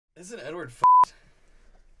Isn't Edward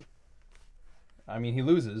I mean, he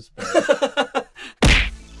loses. But...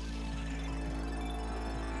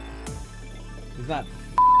 He's not.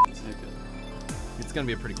 It's gonna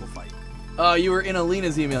be a pretty cool fight. Oh, you were in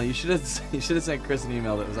Alina's email. You should have sent Chris an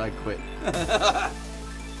email that was I quit.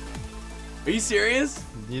 Are you serious?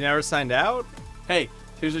 You never signed out? Hey,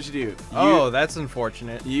 here's what you do. That's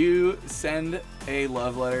unfortunate. You send a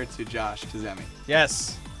love letter to Josh Kazemi.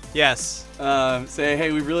 Yes. Yes. Say,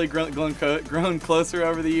 hey, we've really grown closer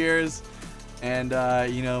over the years. And,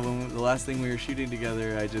 you know, when the last thing we were shooting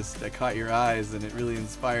together, I caught your eyes, and it really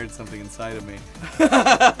inspired something inside of me.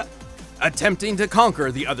 Attempting to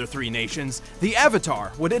conquer the other three nations, the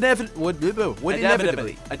Avatar would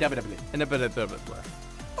inevitably.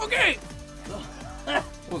 Okay! What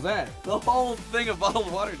was that? The whole thing of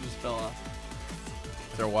bottled water just fell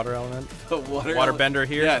off. Is there a water element? The water Waterbender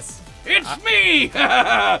here? Yes. It's me!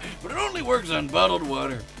 But it only works on bottled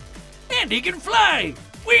water. And he can fly!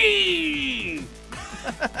 Whee!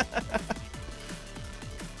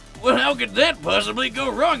 Well, how could that possibly go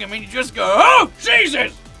wrong? I mean, you just go, oh,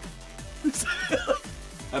 Jesus!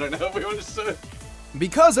 I don't know if we understood.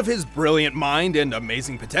 Because of his brilliant mind and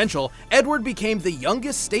amazing potential, Edward became the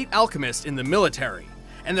youngest state alchemist in the military,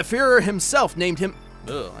 and the Führer himself named him.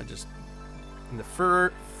 The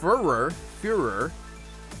Führer.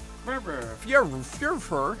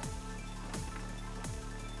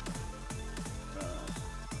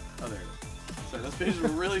 Oh, there it is. Sorry, those pages were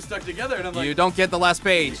really stuck together, and I'm like, You don't get the last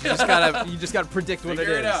page. You just gotta predict what it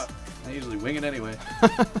figure is. it out. I usually wing it anyway.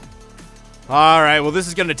 All right, well, this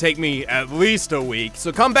is gonna take me at least a week,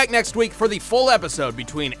 so come back next week for the full episode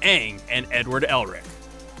between Aang and Edward Elric.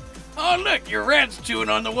 Oh, look, your rat's chewing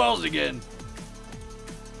on the walls again.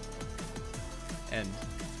 End.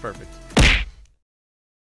 Perfect.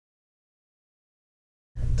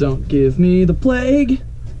 Don't give me the plague.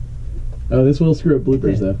 Oh, this will screw up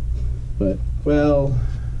bloopers though. But Well,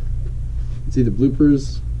 it's either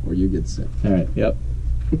bloopers or you get sick. all right, yep.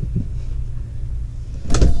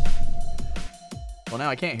 Well, now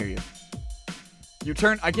I can't hear you.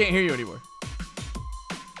 I can't hear you anymore.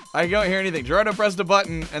 I don't hear anything. Gerardo pressed a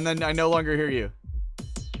button, and then I no longer hear you.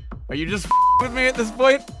 Are you just with me at this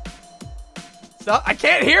point? Stop. I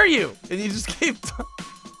can't hear you! And you just keep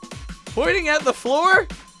pointing at the floor?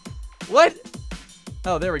 What?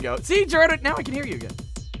 Oh, there we go. See, Gerardo, now I can hear you again.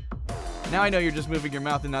 Now I know you're just moving your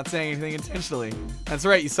mouth and not saying anything intentionally. That's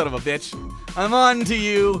right, you son of a bitch. I'm on to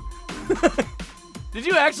you. Did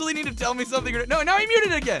you actually need to tell me something? No, now I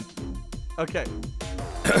muted it again. Okay.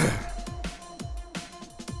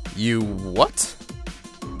 You what?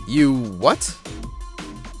 You what?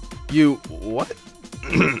 You what?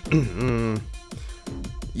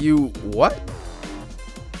 You what?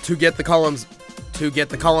 To get the columns,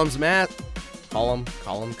 Matt. Column.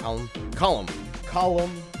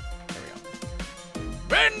 There we go.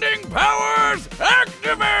 Bending powers,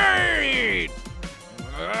 activate!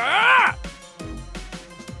 Ah!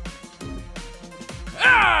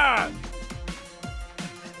 Ah!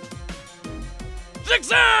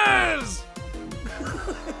 Success!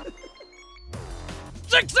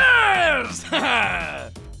 Success!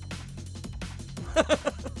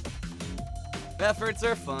 Efforts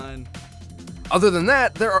are fun. Other than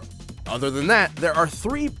that, there are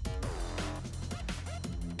three.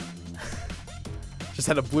 Just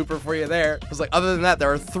had a blooper for you there. I was like, other than that,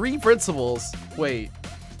 there are three principles. Wait.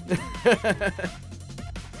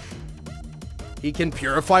 He can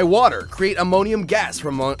purify water, create ammonium gas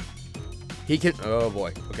from he can. Oh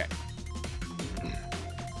boy. Okay.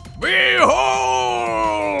 Behold!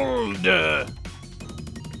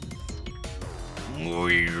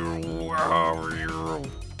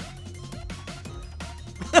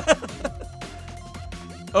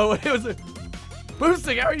 Oh, it was a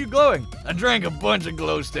boosting. How are you glowing? I drank a bunch of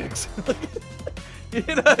glow sticks. You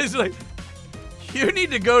know, it's like, you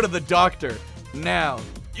need to go to the doctor now.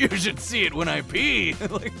 You should see it when I pee.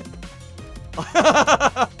 Like,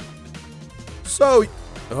 So,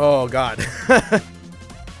 oh god.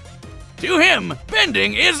 to him,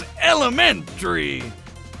 bending is elementary.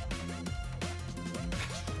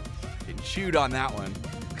 Chewed on that one.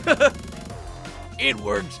 It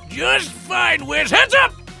works just fine, Wiz. Heads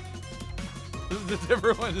up! This is a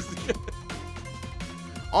different one. This is good.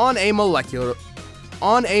 On a molecular.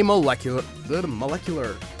 On a molecular.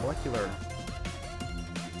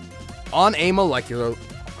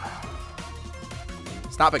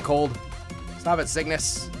 Stop it, cold. Stop it,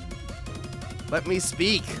 sickness. Let me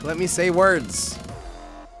speak. Let me say words.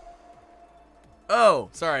 Oh,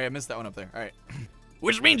 sorry, I missed that one up there. All right.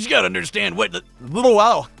 Which means you gotta understand what the little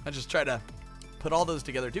wow. I just tried to put all those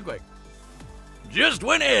together too quick. Just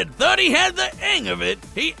when Ed thought he had the hang of it,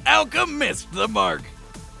 he alchemist the mark.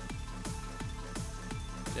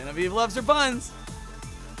 Genevieve loves her puns.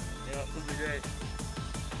 Yep, those are great.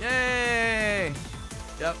 Yay!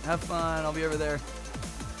 Yep, have fun. I'll be over there.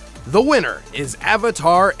 The winner is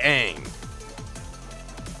Avatar Aang.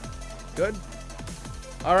 Good?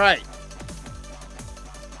 All right.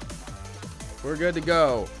 We're good to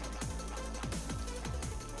go.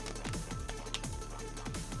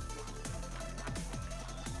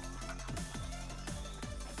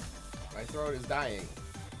 My throat is dying.